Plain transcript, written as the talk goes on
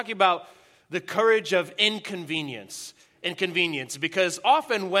talking about the courage of inconvenience. Inconvenience, because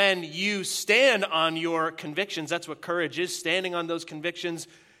often when you stand on your convictions, that's what courage is, standing on those convictions,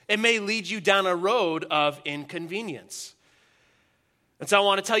 it may lead you down a road of inconvenience. And so I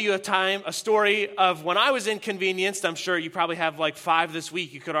want to tell you a story of when I was inconvenienced. I'm sure you probably have like 5 this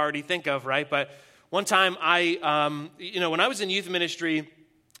week you could already think of, right? But one time when I was in youth ministry,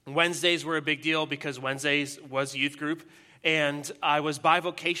 Wednesdays were a big deal because Wednesdays was youth group. And I was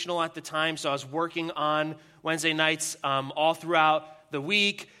bivocational at the time, so I was working on Wednesday nights all throughout the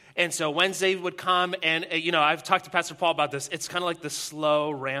week. And so Wednesday would come, and I've talked to Pastor Paul about this. It's kind of like the slow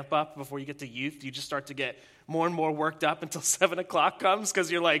ramp up before you get to youth. You just start to get more and more worked up until 7 o'clock comes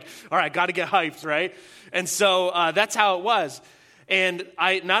because you're like, all right, got to get hyped, right? And so that's how it was. And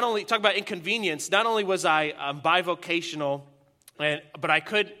I not only, talk about inconvenience, not only was I bivocational, but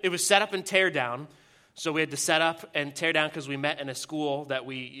it was set up and tear down. So we had to set up and tear down because we met in a school that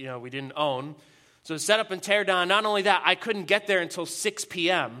we didn't own. So set up and tear down. Not only that, I couldn't get there until 6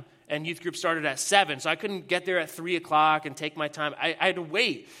 p.m. and youth group started at 7. So I couldn't get there at 3 o'clock and take my time. I had to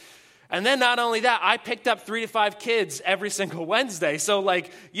wait. And then not only that, I picked up 3 to 5 kids every single Wednesday. So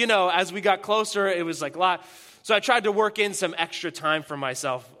as we got closer, it was like a lot. So I tried to work in some extra time for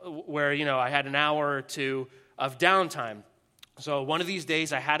myself where, I had an hour or two of downtime. So one of these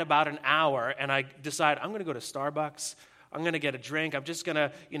days I had about an hour and I decided I'm going to go to Starbucks. I'm going to get a drink. I'm just going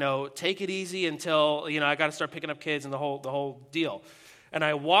to, take it easy until, I got to start picking up kids and the whole deal. And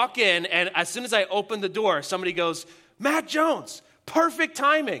I walk in, and as soon as I open the door, somebody goes, "Matt Jones, perfect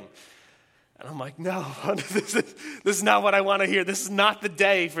timing." And I'm like, no, this is not what I want to hear. This is not the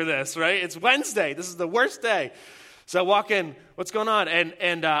day for this, right? It's Wednesday. This is the worst day. So I walk in, what's going on?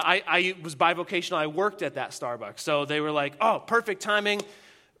 And I was bivocational. I worked at that Starbucks. So they were like, oh, perfect timing.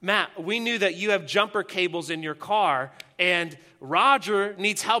 Matt, we knew that you have jumper cables in your car, and Roger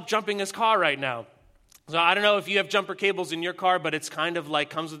needs help jumping his car right now. So I don't know if you have jumper cables in your car, but it's kind of like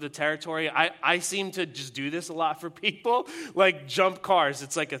comes with the territory. I seem to just do this a lot for people, like jump cars.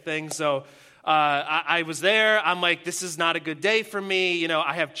 It's like a thing. So I was there. I'm like, this is not a good day for me.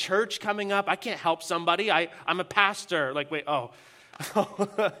 I have church coming up. I can't help somebody. I'm a pastor. Like, wait, hold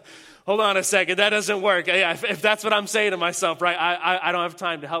on a second. That doesn't work. If that's what I'm saying to myself, right, I don't have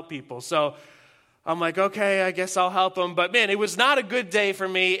time to help people. So I'm like, okay, I guess I'll help them. But man, it was not a good day for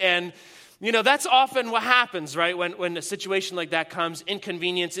me. And, that's often what happens, right? When a situation like that comes,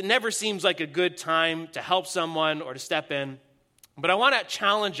 inconvenience, it never seems like a good time to help someone or to step in. But I want to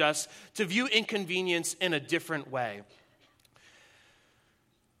challenge us to view inconvenience in a different way.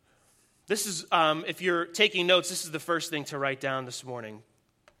 This is, if you're taking notes, this is the first thing to write down this morning.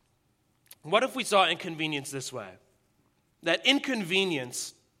 What if we saw inconvenience this way? That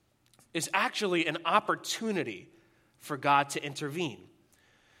inconvenience is actually an opportunity for God to intervene.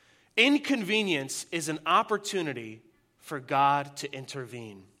 Inconvenience is an opportunity for God to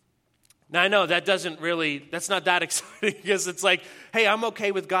intervene. Now, I know that's not that exciting because it's like, hey, I'm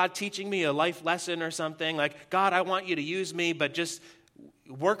okay with God teaching me a life lesson or something. Like, God, I want you to use me, but just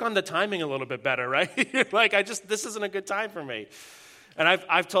work on the timing a little bit better, right? This isn't a good time for me. And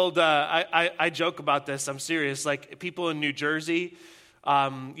I've told, I joke about this, I'm serious, like people in New Jersey,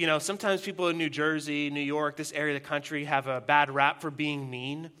 sometimes people in New Jersey, New York, this area of the country have a bad rap for being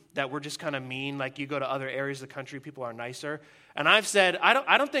mean, that we're just kind of mean. Like you go to other areas of the country, people are nicer. And I've said,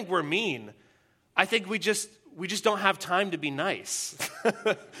 I don't think we're mean. I think we just don't have time to be nice.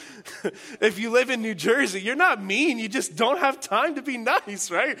 If you live in New Jersey, you're not mean. You just don't have time to be nice,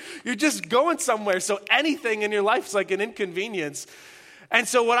 right? You're just going somewhere. So anything in your life is like an inconvenience. And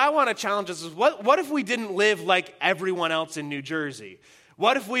so what I want to challenge us is, what if we didn't live like everyone else in New Jersey?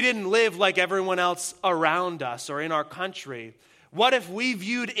 What if we didn't live like everyone else around us or in our country? What if we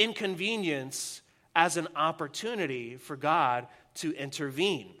viewed inconvenience as an opportunity for God to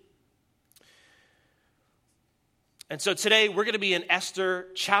intervene? And so today we're going to be in Esther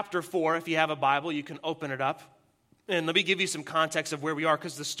chapter 4. If you have a Bible, you can open it up. And let me give you some context of where we are,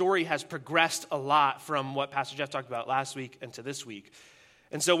 because the story has progressed a lot from what Pastor Jeff talked about last week into this week.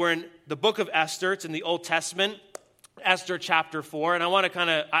 And so we're in the book of Esther. It's in the Old Testament, Esther chapter 4. And I want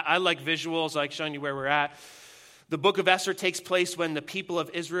to I like visuals, I like showing you where we're at. The book of Esther takes place when the people of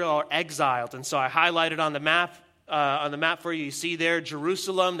Israel are exiled. And so I highlighted on the map for you. You see there,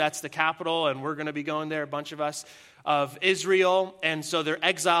 Jerusalem, that's the capital, and we're going to be going there, a bunch of us, of Israel. And so they're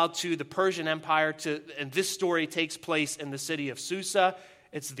exiled to the Persian Empire, and this story takes place in the city of Susa.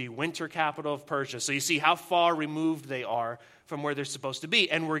 It's the winter capital of Persia. So you see how far removed they are from where they're supposed to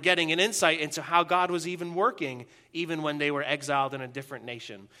be. And we're getting an insight into how God was even working, even when they were exiled in a different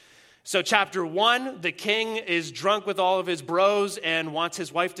nation. So chapter 1, the king is drunk with all of his bros and wants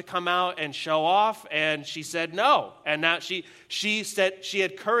his wife to come out and show off, and she said no. And now she said she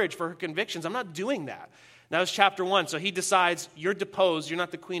had courage for her convictions. I'm not doing that. That was chapter 1. So he decides, you're deposed, you're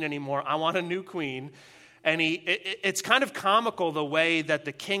not the queen anymore, I want a new queen. And it's kind of comical the way that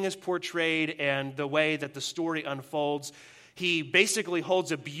the king is portrayed and the way that the story unfolds. He basically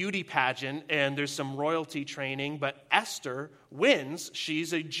holds a beauty pageant, and there's some royalty training, but Esther wins.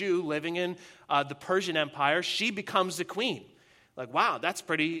 She's a Jew living in the Persian Empire. She becomes the queen. Like, wow, that's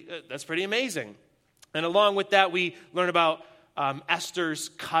pretty amazing. And along with that, we learn about Esther's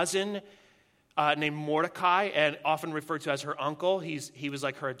cousin named Mordecai, and often referred to as her uncle. He was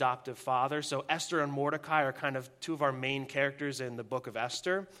like her adoptive father. So Esther and Mordecai are kind of two of our main characters in the book of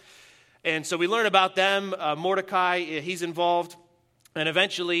Esther. And so we learn about them. Mordecai, he's involved. And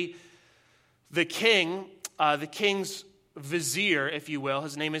eventually, the king's vizier, if you will,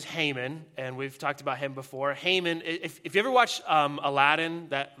 his name is Haman, and we've talked about him before. Haman, if you ever watched Aladdin,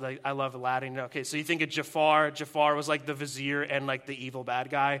 I love Aladdin. Okay, so you think of Jafar. Jafar was like the vizier and like the evil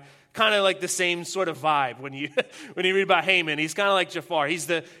bad guy. Kind of like the same sort of vibe when you read about Haman. He's kind of like Jafar. He's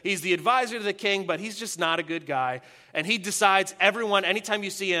the advisor to the king, but he's just not a good guy. And he decides, anytime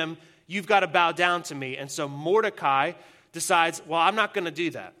you see him, you've got to bow down to me. And so Mordecai decides, well, I'm not going to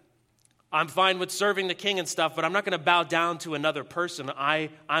do that. I'm fine with serving the king and stuff, but I'm not going to bow down to another person.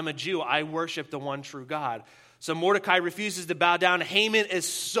 I'm a Jew. I worship the one true God. So Mordecai refuses to bow down. Haman is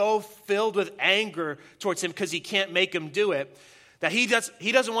so filled with anger towards him because he can't make him do it, that he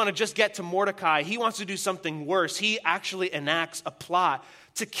doesn't want to just get to Mordecai. He wants to do something worse. He actually enacts a plot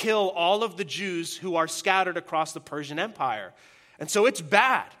to kill all of the Jews who are scattered across the Persian Empire. And so it's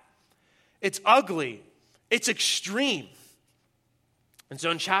bad. It's ugly. It's extreme. And so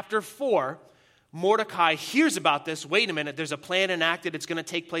in chapter 4, Mordecai hears about this. Wait a minute, there's a plan enacted. It's going to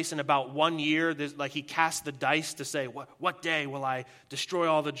take place in about 1 year. He casts the dice to say, what day will I destroy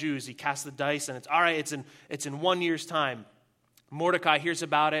all the Jews? He casts the dice, and it's all right, it's in 1 year's time. Mordecai hears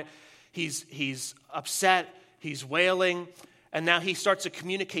about it. He's upset. He's wailing. And now he starts to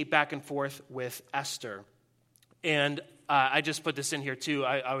communicate back and forth with Esther. And I just put this in here too.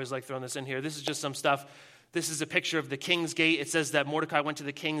 I always like throwing this in here. This is just some stuff. This is a picture of the king's gate. It says that Mordecai went to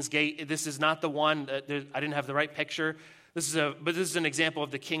the king's gate. This is not the one. I didn't have the right picture. This is an example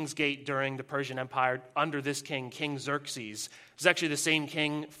of the king's gate during the Persian Empire under this king, King Xerxes. It's actually the same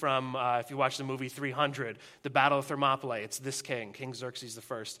king from, if you watch the movie 300, the Battle of Thermopylae. It's this king, King Xerxes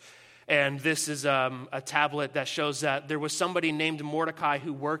I. And this is a tablet that shows that there was somebody named Mordecai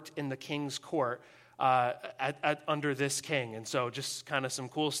who worked in the king's court under this king. And so just kind of some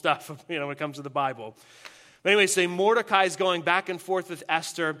cool stuff, when it comes to the Bible. But anyway, so Mordecai is going back and forth with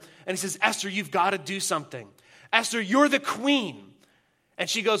Esther, and he says, Esther, you've got to do something. Esther, you're the queen. And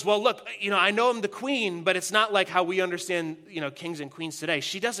she goes, well, look, I know I'm the queen, but it's not like how we understand, kings and queens today.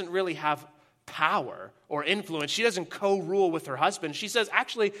 She doesn't really have power or influence. She doesn't co-rule with her husband. She says,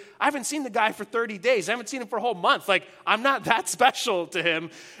 actually, I haven't seen the guy for 30 days. I haven't seen him for a whole month. I'm not that special to him.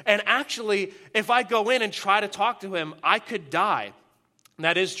 And actually, if I go in and try to talk to him, I could die. And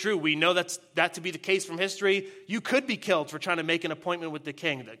that is true. We know that to be the case from history. You could be killed for trying to make an appointment with the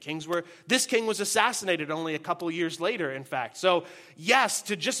king. This king was assassinated only a couple years later, in fact. So yes,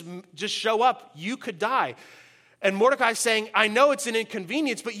 to just show up, you could die. And Mordecai's saying, I know it's an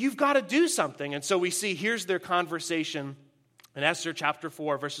inconvenience, but you've got to do something. And so we see, here's their conversation in Esther chapter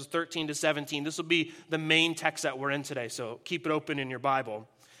 4, verses 13 to 17. This will be the main text that we're in today, so keep it open in your Bible.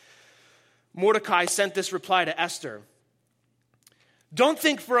 Mordecai sent this reply to Esther. Don't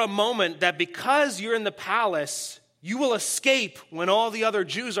think for a moment that because you're in the palace, you will escape when all the other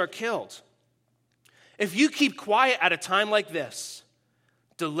Jews are killed. If you keep quiet at a time like this,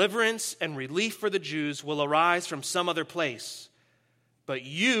 deliverance and relief for the Jews will arise from some other place, but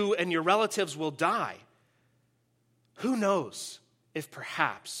you and your relatives will die. Who knows if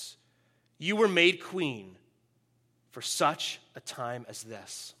perhaps you were made queen for such a time as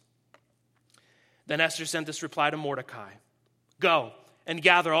this? Then Esther sent this reply to Mordecai. Go and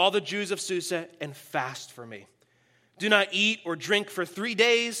gather all the Jews of Susa and fast for me. Do not eat or drink for 3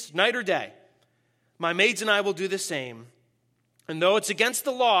 days, night or day. My maids and I will do the same. And though it's against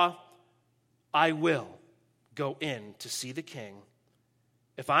the law, I will go in to see the king.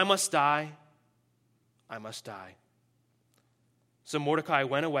 If I must die, I must die. So Mordecai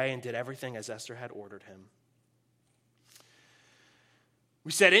went away and did everything as Esther had ordered him.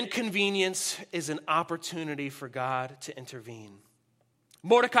 We said inconvenience is an opportunity for God to intervene.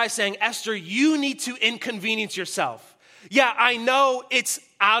 Mordecai saying, Esther, you need to inconvenience yourself. Yeah, I know it's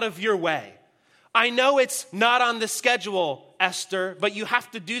out of your way. I know it's not on the schedule, Esther, but you have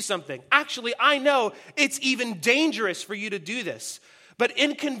to do something. Actually, I know it's even dangerous for you to do this. But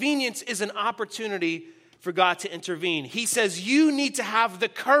inconvenience is an opportunity for God to intervene. He says you need to have the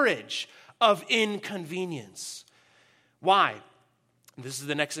courage of inconvenience. Why? This is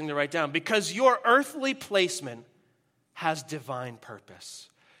the next thing to write down. Because your earthly placement has divine purpose.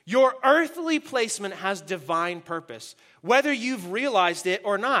 Your earthly placement has divine purpose, whether you've realized it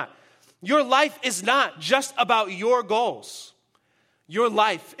or not. Your life is not just about your goals. Your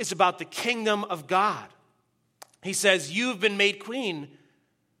life is about the kingdom of God. He says, you've been made queen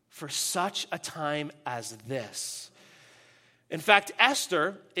for such a time as this. In fact,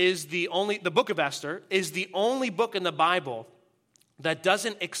 Esther is the book of Esther is the only book in the Bible that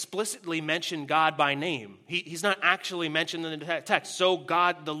doesn't explicitly mention God by name. He's not actually mentioned in the text. So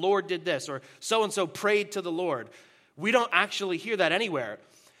God, the Lord did this, or so-and-so prayed to the Lord. We don't actually hear that anywhere.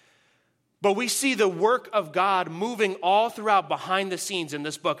 But we see the work of God moving all throughout behind the scenes in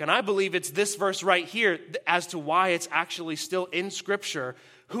this book. And I believe it's this verse right here as to why it's actually still in Scripture.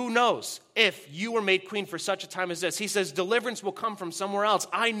 Who knows if you were made queen for such a time as this? He says deliverance will come from somewhere else.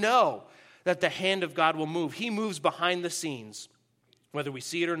 I know that the hand of God will move. He moves behind the scenes, whether we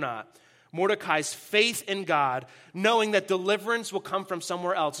see it or not. Mordecai's faith in God, knowing that deliverance will come from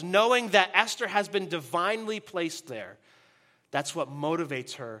somewhere else, knowing that Esther has been divinely placed there, that's what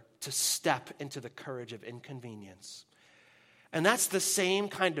motivates her to step into the courage of inconvenience. And that's the same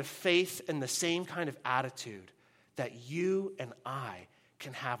kind of faith and the same kind of attitude that you and I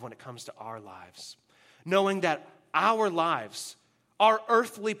can have when it comes to our lives. Knowing that our lives, our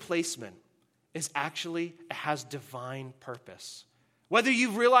earthly placement, has divine purpose. Whether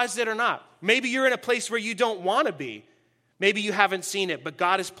you've realized it or not. Maybe you're in a place where you don't want to be. Maybe you haven't seen it, but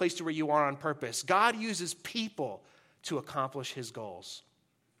God has placed you where you are on purpose. God uses people to accomplish his goals.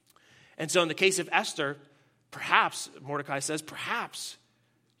 And so in the case of Esther, perhaps, Mordecai says, perhaps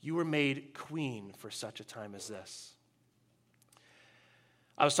you were made queen for such a time as this.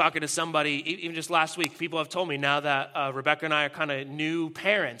 I was talking to somebody, even just last week, people have told me now that Rebecca and I are kind of new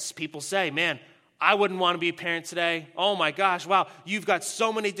parents. People say, man, I wouldn't want to be a parent today. Oh my gosh, wow, you've got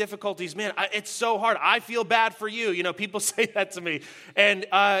so many difficulties. Man, it's so hard. I feel bad for you. You know, people say that to me. And,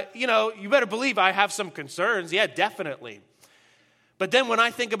 you better believe I have some concerns. Yeah, definitely. But then when I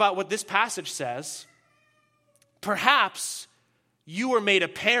think about what this passage says, perhaps you were made a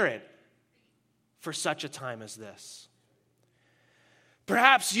parent for such a time as this.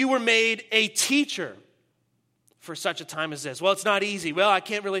 Perhaps you were made a teacher for such a time as this. Well, it's not easy. Well, I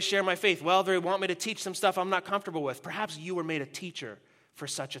can't really share my faith. Well, they want me to teach some stuff I'm not comfortable with. Perhaps you were made a teacher for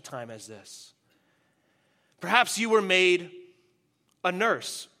such a time as this. Perhaps you were made a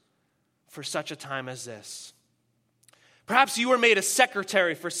nurse for such a time as this. Perhaps you were made a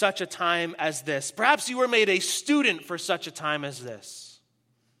secretary for such a time as this. Perhaps you were made a student for such a time as this.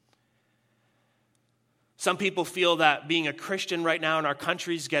 Some people feel that being a Christian right now in our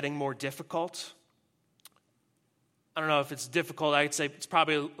country is getting more difficult. I don't know if it's difficult. I'd say it's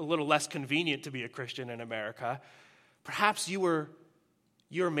probably a little less convenient to be a Christian in America. Perhaps you were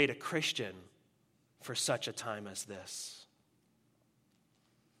made a Christian for such a time as this.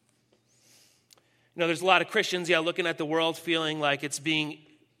 You know, there's a lot of Christians, looking at the world feeling like it's being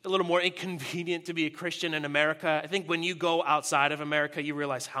a little more inconvenient to be a Christian in America. I think when you go outside of America, you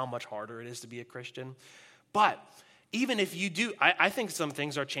realize how much harder it is to be a Christian. But even if you do, I think some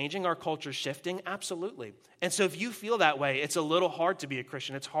things are changing. Our culture's shifting, absolutely. And so if you feel that way, it's a little hard to be a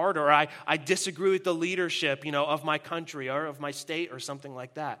Christian. It's hard, or I disagree with the leadership, of my country or of my state or something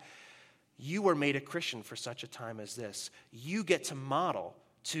like that. You were made a Christian for such a time as this. You get to model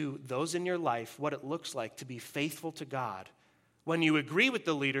to those in your life what it looks like to be faithful to God when you agree with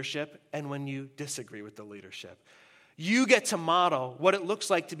the leadership and when you disagree with the leadership. You get to model what it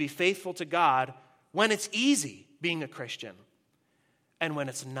looks like to be faithful to God when it's easy being a Christian and when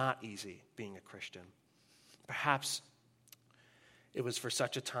it's not easy being a Christian. Perhaps it was for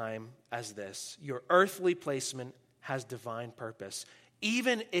such a time as this. Your earthly placement has divine purpose.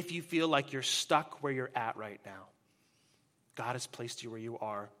 Even if you feel like you're stuck where you're at right now, God has placed you where you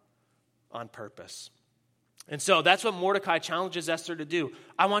are on purpose. And so that's what Mordecai challenges Esther to do.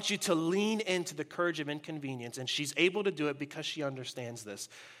 I want you to lean into the courage of inconvenience, and she's able to do it because she understands this.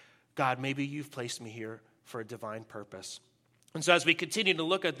 God, maybe you've placed me here for a divine purpose. And so as we continue to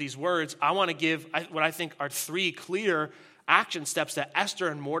look at these words, I want to give what I think are 3 clear action steps that Esther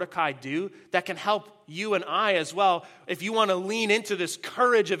and Mordecai do that can help you and I as well. If you want to lean into this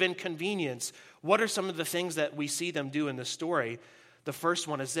courage of inconvenience, what are some of the things that we see them do in this story? The first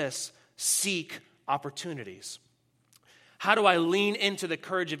one is this: seek opportunities. How do I lean into the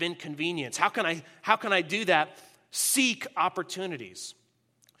courage of inconvenience? How can I do that? Seek opportunities.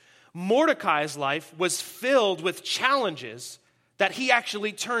 Mordecai's life was filled with challenges that he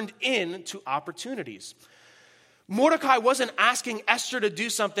actually turned into opportunities. Mordecai wasn't asking Esther to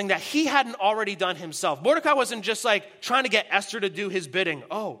do something that he hadn't already done himself. Mordecai wasn't just like trying to get Esther to do his bidding.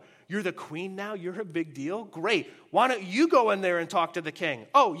 Oh, you're the queen now? You're a big deal? Great. Why don't you go in there and talk to the king?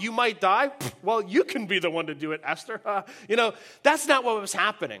 Oh, you might die? Well, you can be the one to do it, Esther. That's not what was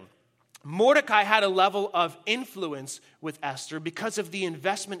happening. Mordecai had a level of influence with Esther because of the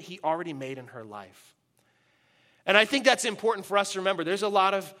investment he already made in her life. And I think that's important for us to remember. There's a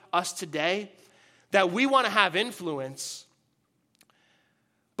lot of us today that we want to have influence,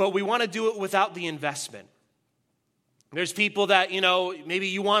 but we want to do it without the investment. There's people that, maybe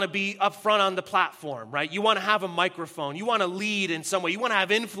you want to be up front on the platform, right? You want to have a microphone. You want to lead in some way. You want to have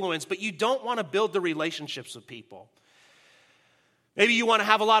influence, but you don't want to build the relationships with people. Maybe you want to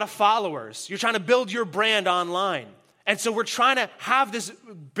have a lot of followers. You're trying to build your brand online. And so we're trying to have this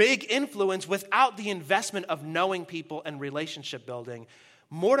big influence without the investment of knowing people and relationship building.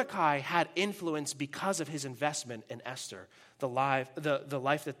 Mordecai had influence because of his investment in Esther, the life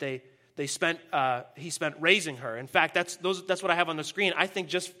that he spent raising her. In fact, that's what I have on the screen. I think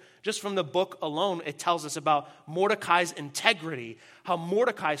just from the book alone, it tells us about Mordecai's integrity, how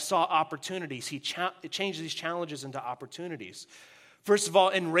Mordecai saw opportunities. He changed these challenges into opportunities. First of all,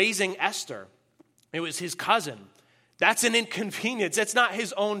 in raising Esther, it was his cousin. That's an inconvenience. It's not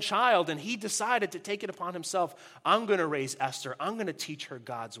his own child, and he decided to take it upon himself. I'm going to raise Esther. I'm going to teach her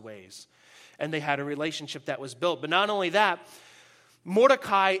God's ways. And they had a relationship that was built. But not only that,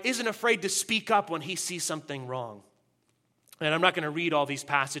 Mordecai isn't afraid to speak up when he sees something wrong. And I'm not going to read all these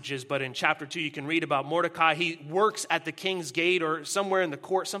passages, but in chapter 2 you can read about Mordecai. He works at the king's gate or somewhere in the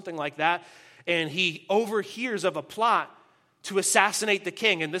court, something like that, and he overhears of a plot to assassinate the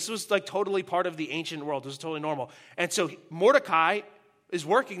king. And this was like totally part of the ancient world. This was totally normal. And so Mordecai is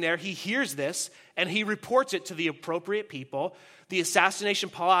working there. He hears this, and he reports it to the appropriate people. The assassination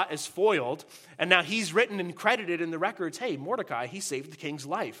plot is foiled, and now he's written and credited in the records, hey, Mordecai, he saved the king's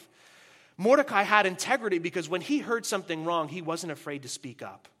life. Mordecai had integrity because when he heard something wrong, he wasn't afraid to speak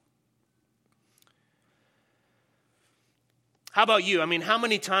up. How about you? How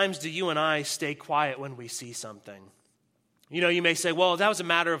many times do you and I stay quiet when we see something? You may say, well, that was a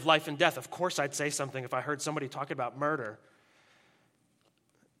matter of life and death. Of course I'd say something if I heard somebody talking about murder.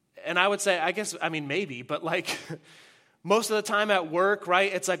 And I would say, maybe, but like most of the time at work,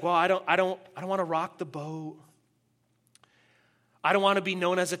 right? It's like, well, I don't want to rock the boat. I don't want to be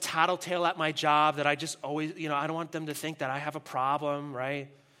known as a tattletale at my job that I just always, I don't want them to think that I have a problem, right?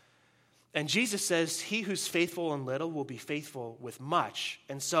 And Jesus says, he who's faithful in little will be faithful with much.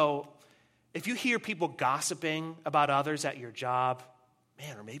 And so if you hear people gossiping about others at your job,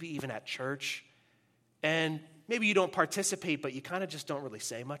 or maybe even at church, and maybe you don't participate, but you kind of just don't really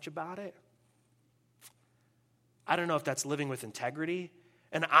say much about it, I don't know if that's living with integrity.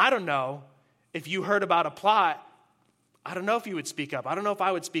 And I don't know if you heard about a plot, I don't know if you would speak up. I don't know if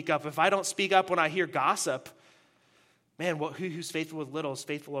I would speak up. If I don't speak up when I hear gossip, who's faithful with little is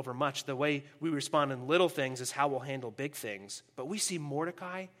faithful over much. The way we respond in little things is how we'll handle big things. But we see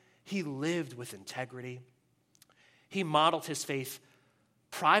Mordecai, he lived with integrity. He modeled his faith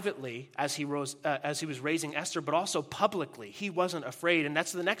privately as he was raising Esther, but also publicly. He wasn't afraid. And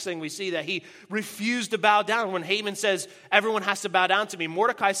that's the next thing we see, that he refused to bow down. When Haman says, everyone has to bow down to me,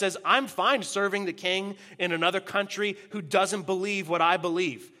 Mordecai says, I'm fine serving the king in another country who doesn't believe what I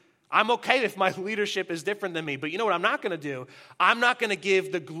believe. I'm okay if my leadership is different than me. But you know what I'm not going to do? I'm not going to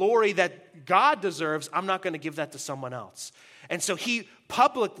give the glory that God deserves. I'm not going to give that to someone else. And so he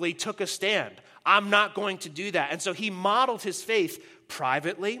publicly took a stand. I'm not going to do that. And so he modeled his faith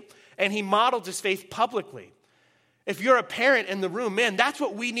privately, and he modeled his faith publicly. If you're a parent in the room, that's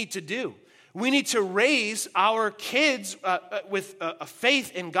what we need to do. We need to raise our kids with a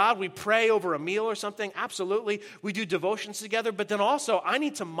faith in God. We pray over a meal or something. Absolutely. We do devotions together. But then also, I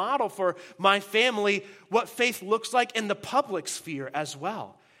need to model for my family what faith looks like in the public sphere as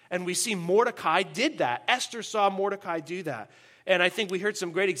well. And we see Mordecai did that. Esther saw Mordecai do that. And I think we heard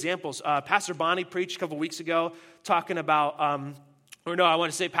some great examples. Pastor Bonnie preached a couple weeks ago talking about,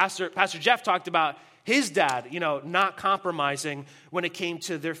 Pastor Jeff talked about his dad, not compromising when it came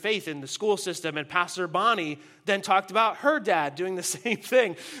to their faith in the school system. And Pastor Bonnie then talked about her dad doing the same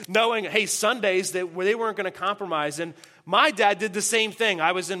thing, knowing, hey, Sundays they weren't going to compromise. And my dad did the same thing.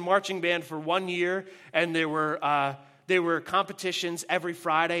 I was in marching band for 1 year, and there were competitions every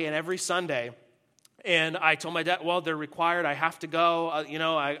Friday and every Sunday. And I told my dad, well, they're required. I have to go.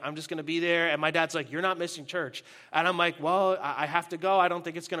 I'm just going to be there. And my dad's like, you're not missing church. And I'm like, well, I have to go. I don't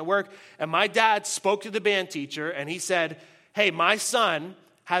think it's going to work. And my dad spoke to the band teacher, and he said, hey, my son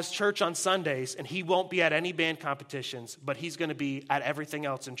has church on Sundays, and he won't be at any band competitions, but he's going to be at everything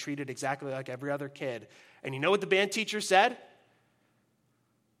else and treated exactly like every other kid. And you know what the band teacher said?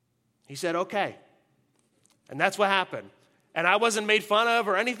 He said, okay. And that's what happened. And I wasn't made fun of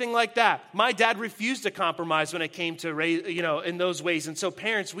or anything like that. My dad refused to compromise when it came to raise, in those ways. And so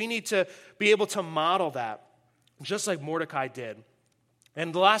parents, we need to be able to model that, just like Mordecai did.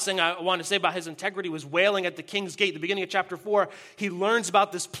 And the last thing I want to say about his integrity was wailing at the king's gate. At the beginning of chapter 4, he learns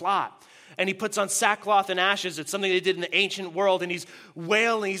about this plot. And he puts on sackcloth and ashes. It's something they did in the ancient world. And he's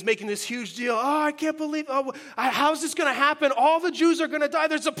wailing. He's making this huge deal. Oh, I can't believe, how's this going to happen? All the Jews are going to die.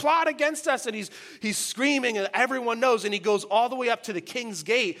 There's a plot against us. And he's screaming, and everyone knows. And he goes all the way up to the king's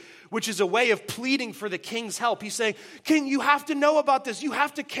gate, which is a way of pleading for the king's help. He's saying, King, you have to know about this. You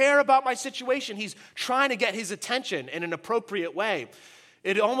have to care about my situation. He's trying to get his attention in an appropriate way.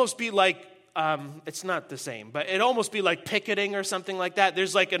 It'd almost be like, it's not the same, but it'd almost be like picketing or something like that.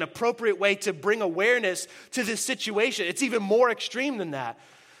 There's like an appropriate way to bring awareness to this situation. It's even more extreme than that.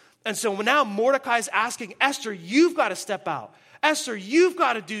 And so now Mordecai's asking, Esther, you've got to step out. Esther, you've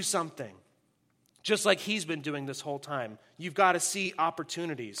got to do something. Just like he's been doing this whole time. You've got to see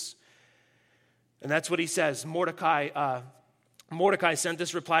opportunities. And that's what he says. Mordecai sent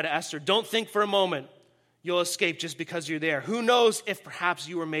this reply to Esther. Don't think for a moment you'll escape just because you're there. Who knows if perhaps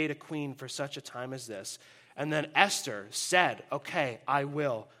you were made a queen for such a time as this? And then Esther said, okay, I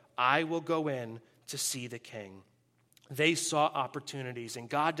will. I will go in to see the king. They saw opportunities, and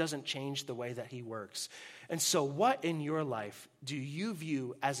God doesn't change the way that he works. And so what in your life do you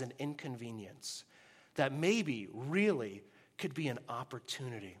view as an inconvenience that maybe really could be an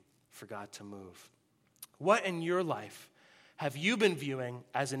opportunity for God to move? What in your life have you been viewing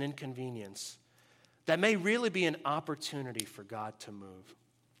as an inconvenience that may really be an opportunity for God to move?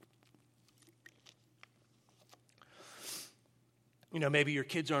 Maybe your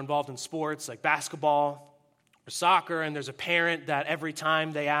kids are involved in sports like basketball or soccer, and there's a parent that every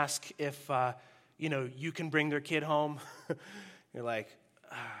time they ask if, you can bring their kid home, you're like,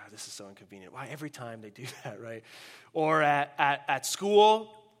 this is so inconvenient. Why every time they do that, right? Or at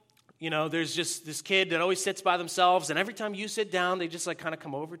school, there's just this kid that always sits by themselves, and every time you sit down, they just kind of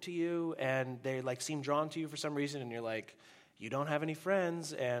come over to you, and they seem drawn to you for some reason, and you're like, you don't have any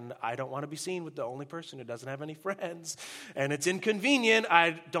friends, and I don't want to be seen with the only person who doesn't have any friends, and it's inconvenient.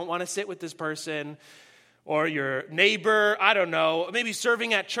 I don't want to sit with this person. Or your neighbor, I don't know, maybe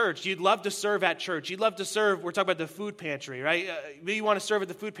serving at church. You'd love to serve at church. You'd love to serve, we're talking about the food pantry, right? Maybe you want to serve at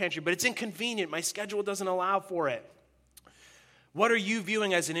the food pantry, but it's inconvenient. My schedule doesn't allow for it. What are you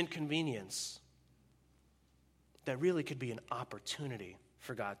viewing as an inconvenience that really could be an opportunity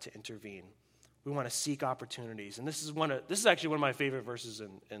for God to intervene? We want to seek opportunities. And this is actually one of my favorite verses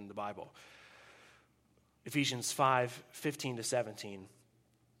in the Bible. Ephesians 5:15-17.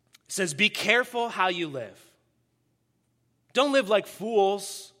 It says, be careful how you live. Don't live like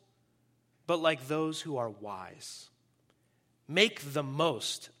fools, but like those who are wise. Make the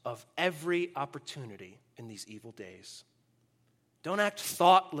most of every opportunity in these evil days. Don't act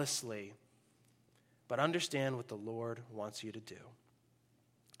thoughtlessly, but understand what the Lord wants you to do.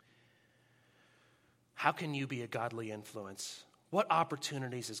 How can you be a godly influence? What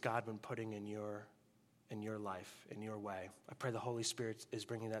opportunities has God been putting in your life, in your way? I pray the Holy Spirit is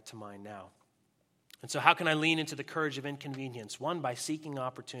bringing that to mind now. And so how can I lean into the courage of inconvenience? One, by seeking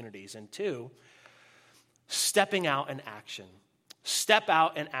opportunities. And two, stepping out in action. Step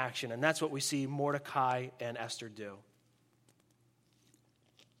out in action. And that's what we see Mordecai and Esther do.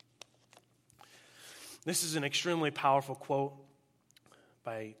 This is an extremely powerful quote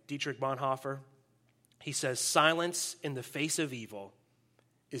by Dietrich Bonhoeffer. He says, silence in the face of evil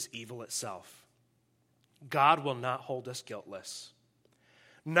is evil itself. God will not hold us guiltless.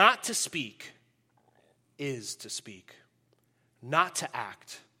 Not to speak is to speak. Not to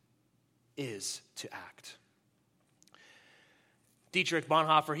act is to act. Dietrich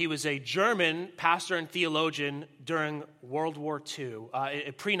Bonhoeffer, he was a German pastor and theologian during World War II,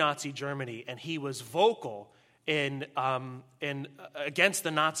 pre-Nazi Germany, and he was vocal in against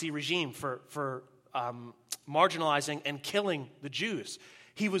the Nazi regime for marginalizing and killing the Jews.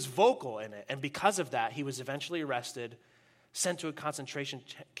 He was vocal in it, and because of that, he was eventually arrested, sent to a concentration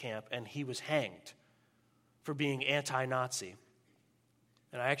camp, and he was hanged for being anti-Nazi.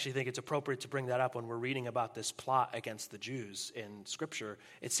 And I actually think it's appropriate to bring that up when we're reading about this plot against the Jews in Scripture.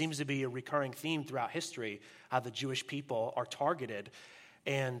 It seems to be a recurring theme throughout history, how the Jewish people are targeted.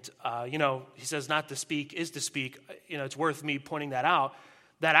 And, he says not to speak is to speak. It's worth me pointing that out,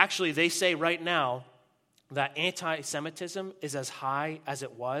 that actually they say right now that anti-Semitism is as high as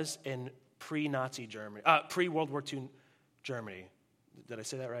it was in pre-Nazi Germany, pre-World War II Germany. Did I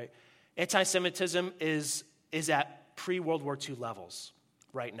say that right? Anti-Semitism is at pre-World War II levels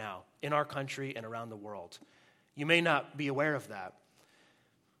right now in our country and around the world. You may not be aware of that.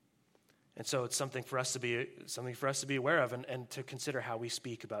 And so it's something for us to be aware of and to consider how we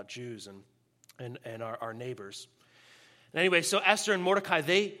speak about Jews and our neighbors. And anyway, so Esther and Mordecai,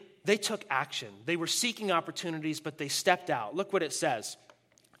 they took action. They were seeking opportunities, but they stepped out. Look what it says.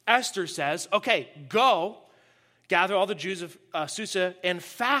 Esther says, okay, go, gather all the Jews of Susa and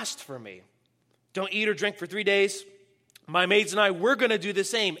fast for me. Don't eat or drink for 3 days. My maids and I, we're going to do the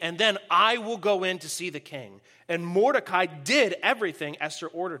same, and then I will go in to see the king. And Mordecai did everything Esther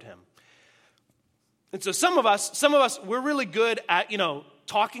ordered him. And so some of us, we're really good at,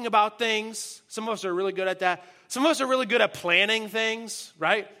 talking about things. Some of us are really good at that. Some of us are really good at planning things,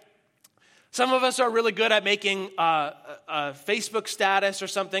 right? Some of us are really good at making a Facebook status or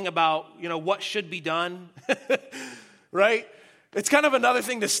something about, what should be done, right? It's kind of another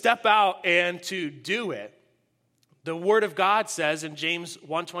thing to step out and to do it. The Word of God says in James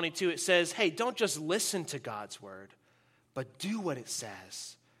 1:22, it says, hey, don't just listen to God's Word, but do what it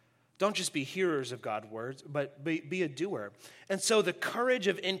says. Don't just be hearers of God's words, but be a doer. And so the courage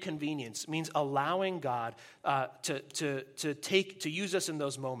of inconvenience means allowing God to use us in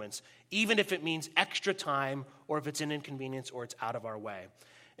those moments, even if it means extra time or if it's an inconvenience or it's out of our way.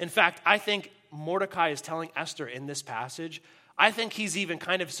 In fact, I think Mordecai is telling Esther in this passage, I think he's even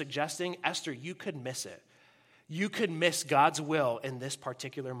kind of suggesting, Esther, you could miss it. You could miss God's will in this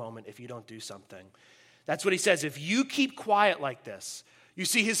particular moment if you don't do something. That's what he says. If you keep quiet like this, you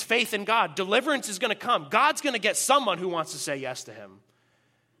see his faith in God. Deliverance is going to come. God's going to get someone who wants to say yes to him.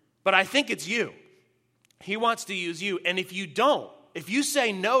 But I think it's you. He wants to use you. And if you don't, if you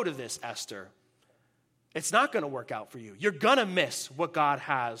say no to this, Esther, it's not going to work out for you. You're going to miss what God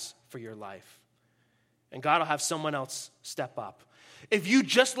has for your life. And God will have someone else step up. If you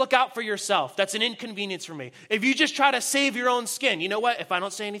just look out for yourself, that's an inconvenience for me. If you just try to save your own skin, you know what? If I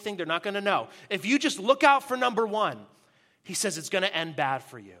don't say anything, they're not going to know. If you just look out for number one, he says it's going to end bad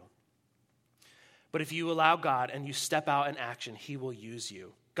for you. But if you allow God and you step out in action, he will use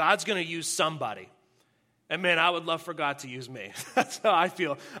you. God's going to use somebody. And man, I would love for God to use me. That's how I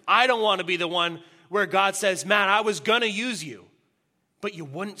feel. I don't want to be the one where God says, Matt, I was going to use you, but you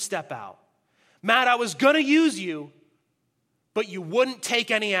wouldn't step out. Matt, I was going to use you, but you wouldn't take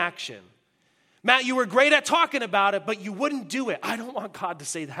any action. Matt, you were great at talking about it, but you wouldn't do it. I don't want God to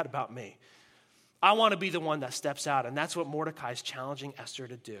say that about me. I want to be the one that steps out, and that's what Mordecai is challenging Esther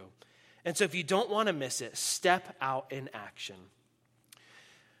to do. And so if you don't want to miss it, step out in action.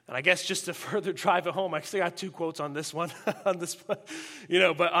 And I guess just to further drive it home, I actually got 2 quotes on this one.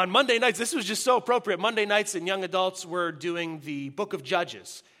 But on Monday nights, this was just so appropriate. Monday nights in young adults, we're doing the book of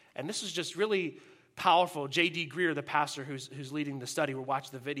Judges. And this was just really powerful. J.D. Greer, the pastor who's leading the study, we'll watch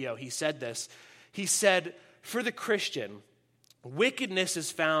the video. He said this. He said, for the Christian, wickedness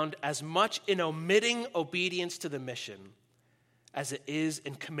is found as much in omitting obedience to the mission as it is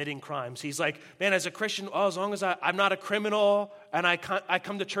in committing crimes. He's like, man, as a Christian, as long as I'm not a criminal and I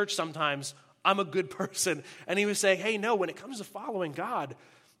come to church sometimes, I'm a good person. And he was saying, hey, no, when it comes to following God,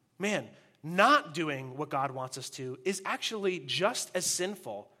 man, not doing what God wants us to is actually just as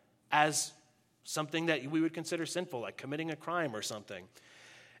sinful as something that we would consider sinful, like committing a crime or something.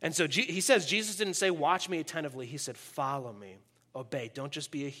 And so he says, Jesus didn't say, watch me attentively. He said, follow me, obey. Don't just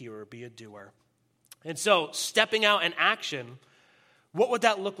be a hearer, be a doer. And so stepping out in action, what would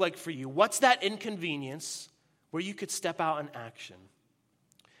that look like for you? What's that inconvenience where you could step out in action?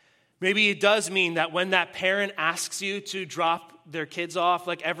 Maybe it does mean that when that parent asks you to drop their kids off,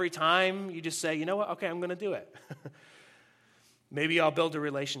 like every time, you just say, you know what, okay, I'm going to do it. Maybe I'll build a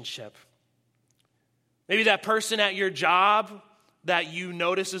relationship. Maybe that person at your job that you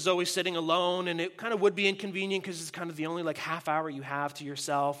notice is always sitting alone, and it kind of would be inconvenient because it's kind of the only half hour you have to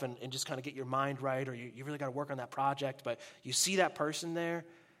yourself and just kind of get your mind right, or you really got to work on that project, but you see that person there,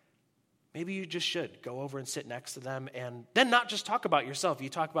 maybe you just should go over and sit next to them and then not just talk about yourself, you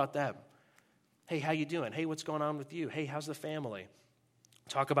talk about them. Hey, how you doing? Hey, what's going on with you? Hey, how's the family?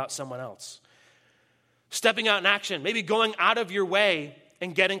 Talk about someone else. Stepping out in action, maybe going out of your way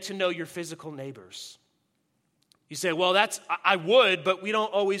and getting to know your physical neighbors. You say, well, I would, but we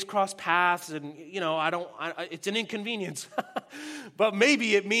don't always cross paths, and, it's an inconvenience. But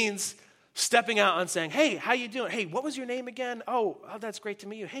maybe it means stepping out and saying, hey, how you doing? Hey, what was your name again? Oh, that's great to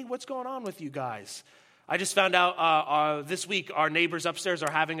meet you. Hey, what's going on with you guys? I just found out this week our neighbors upstairs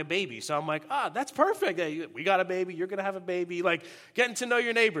are having a baby. So I'm like, that's perfect. Hey, we got a baby. You're going to have a baby. Like getting to know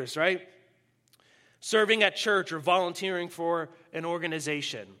your neighbors, right? Serving at church or volunteering for an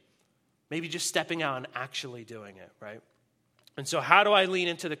organization. Maybe just stepping out and actually doing it, right? And so how do I lean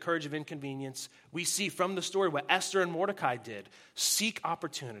into the courage of inconvenience? We see from the story what Esther and Mordecai did. Seek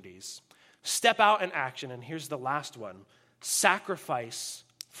opportunities. Step out in action. And here's the last one. Sacrifice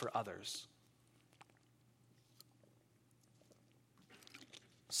for others.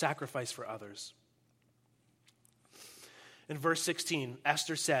 Sacrifice for others. In verse 16,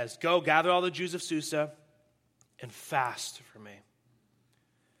 Esther says, "Go, gather all the Jews of Susa and fast for me.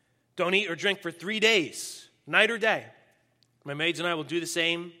 Don't eat or drink for 3 days, night or day. My maids and I will do the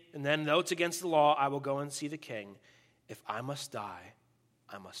same, and then, though it's against the law, I will go and see the king. If I must die,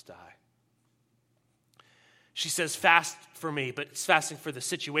 I must die." She says, fast for me, but it's fasting for the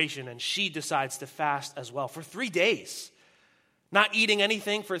situation, and she decides to fast as well for 3 days. Not eating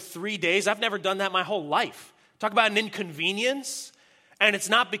anything for 3 days. I've never done that my whole life. Talk about an inconvenience. And it's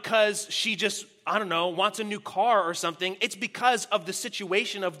not because she just, wants a new car or something. It's because of the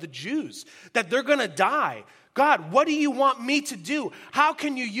situation of the Jews, that they're going to die. God, what do you want me to do? How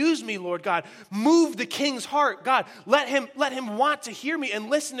can you use me, Lord God? Move the king's heart. God, let him want to hear me and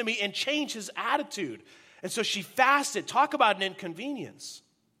listen to me and change his attitude. And so she fasted. Talk about an inconvenience.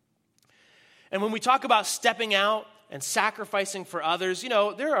 And when we talk about stepping out and sacrificing for others,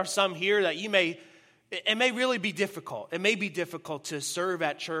 there are some here that it may really be difficult. It may be difficult to serve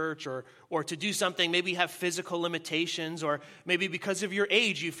at church or to do something, maybe have physical limitations, or maybe because of your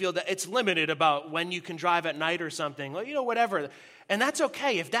age, you feel that it's limited about when you can drive at night or something, whatever. And that's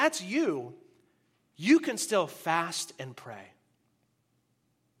okay. If that's you, you can still fast and pray.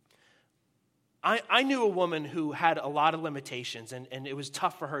 I knew a woman who had a lot of limitations, and it was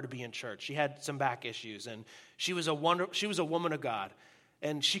tough for her to be in church. She had some back issues, and she was a woman of God,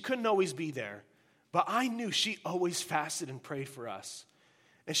 and she couldn't always be there. But I knew she always fasted and prayed for us.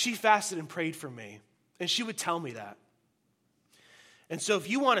 And she fasted and prayed for me. And she would tell me that. And so if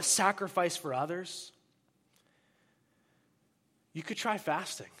you want to sacrifice for others, you could try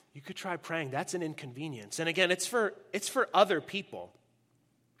fasting. You could try praying. That's an inconvenience. And again, it's for other people.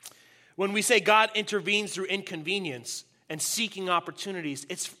 When we say God intervenes through inconvenience and seeking opportunities,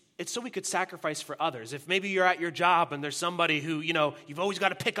 it's so we could sacrifice for others. If maybe you're at your job and there's somebody who, you've always got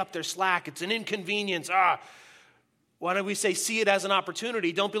to pick up their slack. It's an inconvenience. Why don't we say see it as an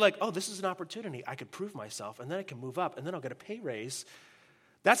opportunity? Don't be like, this is an opportunity. I could prove myself, and then I can move up, and then I'll get a pay raise.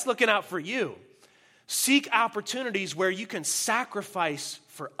 That's looking out for you. Seek opportunities where you can sacrifice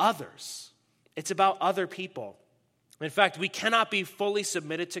for others. It's about other people. In fact, we cannot be fully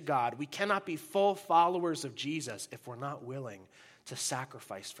submitted to God. We cannot be full followers of Jesus if we're not willing to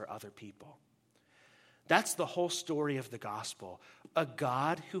sacrifice for other people. That's the whole story of the gospel. A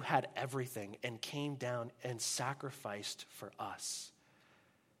God who had everything and came down and sacrificed for us.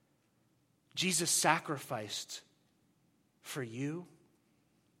 Jesus sacrificed for you,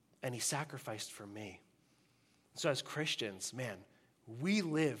 and he sacrificed for me. So as Christians, we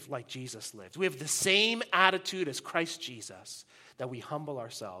live like Jesus lived. We have the same attitude as Christ Jesus, that we humble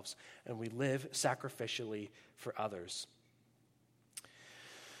ourselves and we live sacrificially for others.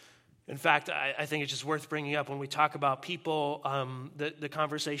 In fact, I think it's just worth bringing up when we talk about people, the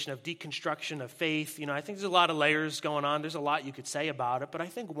conversation of deconstruction of faith. I think there's a lot of layers going on. There's a lot you could say about it. But I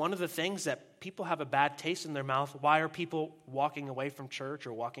think one of the things that people have a bad taste in their mouth, why are people walking away from church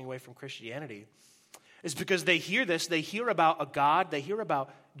or walking away from Christianity, is because they hear this. They hear about a God. They hear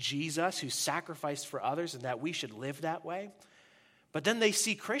about Jesus who sacrificed for others and that we should live that way. But then they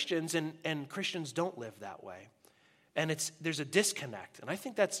see Christians and Christians don't live that way. And there's a disconnect. And I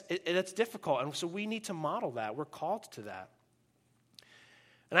think that's difficult. And so we need to model that. We're called to that.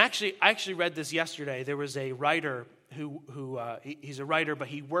 And I actually read this yesterday. There was a writer he's a writer, but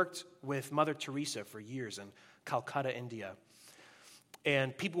he worked with Mother Teresa for years in Calcutta, India.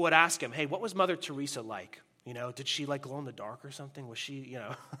 And people would ask him, hey, what was Mother Teresa like? Did she glow in the dark or something? Was she,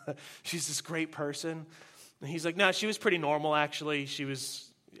 she's this great person? And he's like, no, she was pretty normal, actually. She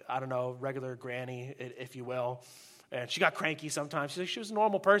was, regular granny, if you will. And she got cranky sometimes. She was a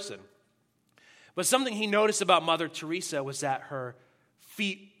normal person. But something he noticed about Mother Teresa was that her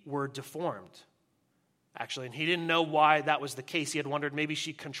feet were deformed, actually. And he didn't know why that was the case. He had wondered maybe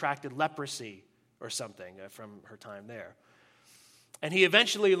she contracted leprosy or something from her time there. And he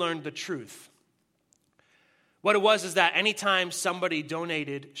eventually learned the truth. What it was is that anytime somebody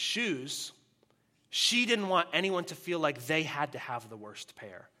donated shoes, she didn't want anyone to feel like they had to have the worst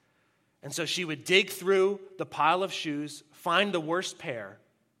pair. And so she would dig through the pile of shoes, find the worst pair,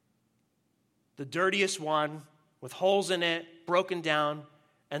 the dirtiest one with holes in it, broken down,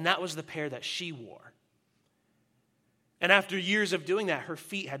 and that was the pair that she wore. And after years of doing that, her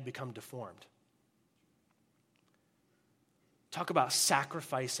feet had become deformed. Talk about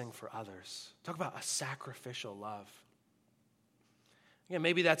sacrificing for others. Talk about a sacrificial love. Yeah,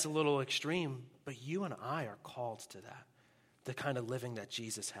 maybe that's a little extreme, but you and I are called to that, the kind of living that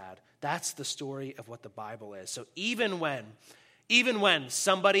Jesus had. That's the story of what the Bible is. So even when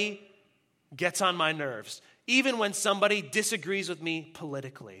somebody gets on my nerves, even when somebody disagrees with me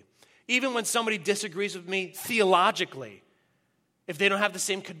politically, even when somebody disagrees with me theologically, if they don't have the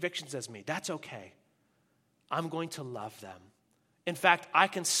same convictions as me, that's okay. I'm going to love them. In fact, I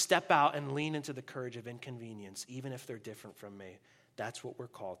can step out and lean into the courage of inconvenience, even if they're different from me. That's what we're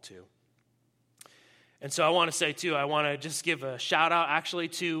called to. And so I want to say, too, I want to just give a shout out, actually,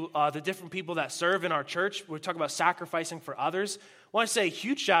 to the different people that serve in our church. We're talking about sacrificing for others. I want to say a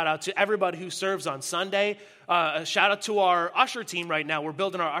huge shout out to everybody who serves on Sunday. A shout out to our usher team right now. We're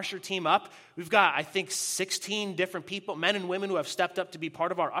building our usher team up. We've got, I think, 16 different people, men and women, who have stepped up to be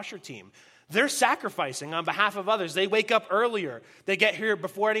part of our usher team. They're sacrificing on behalf of others. They wake up earlier. They get here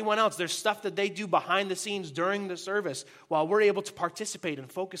before anyone else. There's stuff that they do behind the scenes during the service while we're able to participate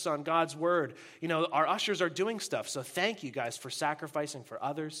and focus on God's word. You know, our ushers are doing stuff. So thank you guys for sacrificing for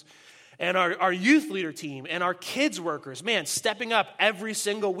others. And our youth leader team and our kids workers, man, stepping up every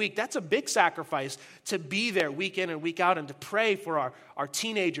single week. That's a big sacrifice to be there week in and week out and to pray for our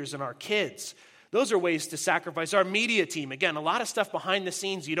teenagers and our kids. Those are ways to sacrifice. Our media team, again, a lot of stuff behind the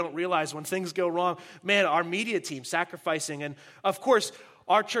scenes you don't realize when things go wrong. Man, our media team sacrificing. And of course,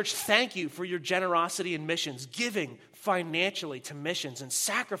 our church, thank you for your generosity in missions, giving financially to missions and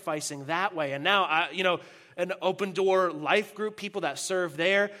sacrificing that way. And now, an Open Door Life Group, people that serve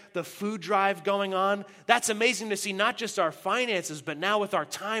there, the food drive going on. That's amazing to see, not just our finances, but now with our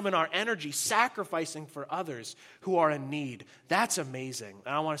time and our energy, sacrificing for others who are in need. That's amazing.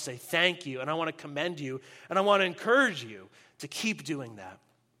 And I want to say thank you, and I want to commend you, and I want to encourage you to keep doing that.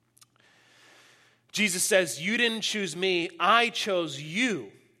 Jesus says, you didn't choose me, I chose you.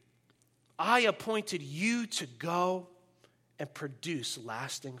 I appointed you to go and produce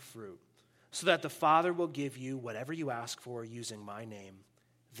lasting fruit, so that the Father will give you whatever you ask for using my name.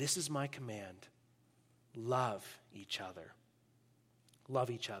 This is my command. Love each other. Love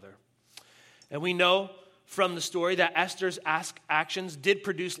each other. And we know from the story that Esther's actions did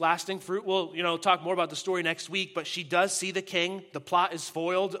produce lasting fruit. We'll, talk more about the story next week, but she does see the king. The plot is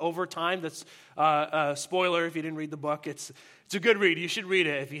foiled over time. That's a spoiler if you didn't read the book. It's a good read. You should read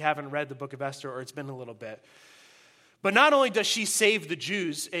it if you haven't read the book of Esther or it's been a little bit. But not only does she save the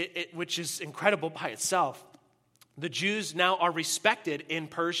Jews, which is incredible by itself, the Jews now are respected in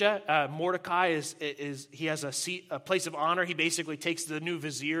Persia. Mordecai he has a place of honor. He basically takes the new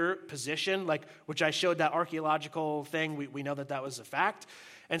vizier position, which I showed that archaeological thing. We know that was a fact.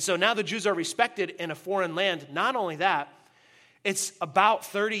 And so now the Jews are respected in a foreign land. Not only that, it's about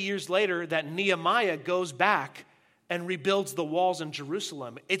 30 years later that Nehemiah goes back and rebuilds the walls in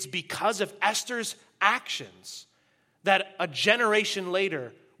Jerusalem. It's because of Esther's actions that a generation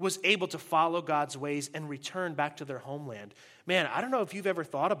later was able to follow God's ways and return back to their homeland. Man, I don't know if you've ever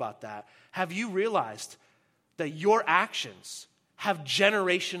thought about that. Have you realized that your actions have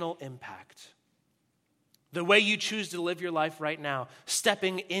generational impact? The way you choose to live your life right now,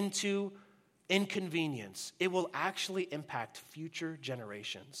 stepping into inconvenience, it will actually impact future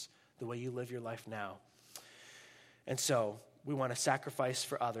generations, the way you live your life now. And so we want to sacrifice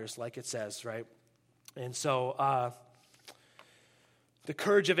for others, like it says, right? And so the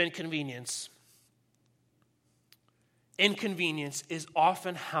courage of inconvenience. Inconvenience is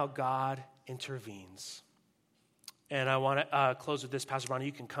often how God intervenes. And I want to close with this. Pastor Ronnie,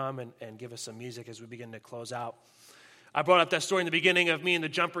 you can come and give us some music as we begin to close out. I brought up that story in the beginning of me and the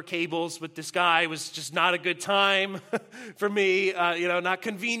jumper cables with this guy. It was just not a good time for me, not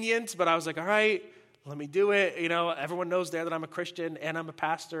convenient, but I was like, all right, let me do it. Everyone knows there that I'm a Christian and I'm a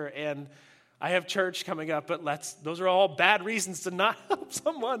pastor and I have church coming up, but those are all bad reasons to not help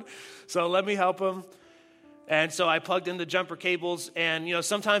someone. So let me help them. And so I plugged in the jumper cables, and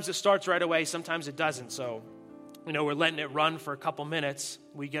sometimes it starts right away, sometimes it doesn't. So, we're letting it run for a couple minutes.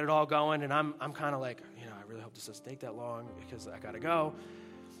 We get it all going, and I'm kind of like, I really hope this doesn't take that long because I got to go.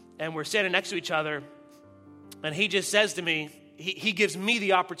 And we're standing next to each other, and he just says to me, he gives me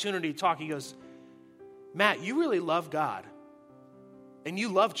the opportunity to talk. He goes, Matt, you really love God, and you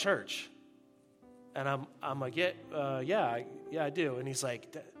love church. And I'm like, yeah, I do. And he's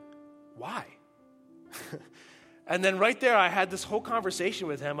like, why? And then right there, I had this whole conversation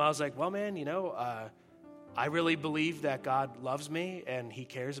with him. I was like, well, man, I really believe that God loves me and he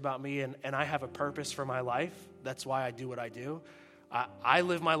cares about me and I have a purpose for my life. That's why I do what I do. I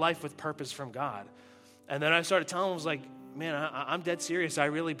live my life with purpose from God. And then I started telling him, I was like, man, I'm dead serious. I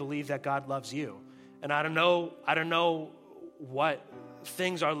really believe that God loves you. And I don't know what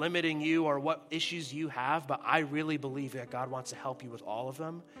things are limiting you or what issues you have, but I really believe that God wants to help you with all of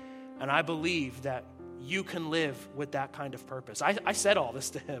them. And I believe that you can live with that kind of purpose. I said all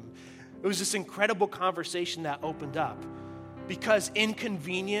this to him. It was this incredible conversation that opened up because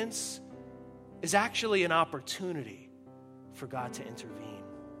inconvenience is actually an opportunity for God to intervene.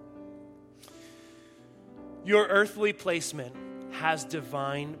 Your earthly placement has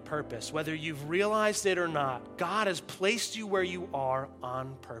divine purpose. Whether you've realized it or not, God has placed you where you are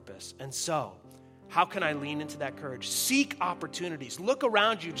on purpose. And so, how can I lean into that courage? Seek opportunities. Look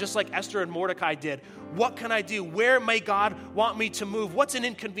around you just like Esther and Mordecai did. What can I do? Where may God want me to move? What's an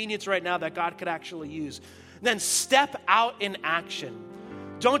inconvenience right now that God could actually use? Then step out in action.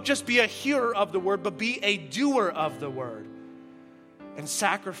 Don't just be a hearer of the word, but be a doer of the word. And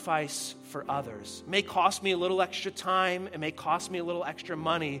sacrifice for others. It may cost me a little extra time. It may cost me a little extra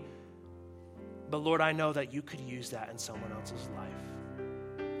money. But Lord, I know that you could use that in someone else's life.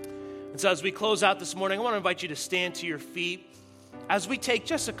 And so as we close out this morning, I want to invite you to stand to your feet as we take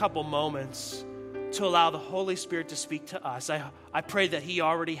just a couple moments to allow the Holy Spirit to speak to us. I pray that he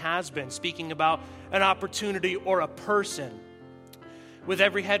already has been speaking about an opportunity or a person. With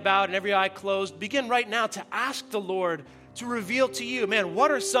every head bowed and every eye closed, begin right now to ask the Lord to reveal to you, man,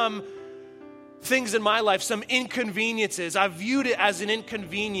 what are some things in my life, some inconveniences? I've viewed it as an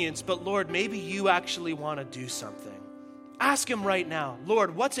inconvenience, but Lord, maybe you actually want to do something. Ask him right now,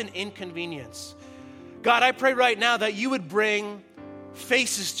 Lord, what's an inconvenience? God, I pray right now that you would bring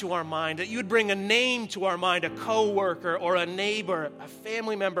faces to our mind, that you would bring a name to our mind, a coworker or a neighbor, a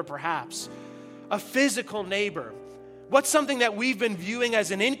family member perhaps, a physical neighbor. What's something that we've been viewing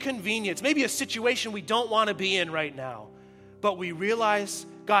as an inconvenience, maybe a situation we don't want to be in right now, but we realize,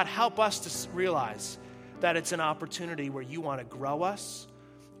 God, help us to realize that it's an opportunity where you want to grow us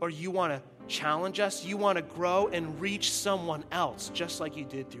or you want to challenge us. You want to grow and reach someone else, just like you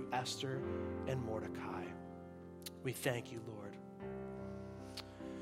did through Esther and Mordecai. We thank you, Lord.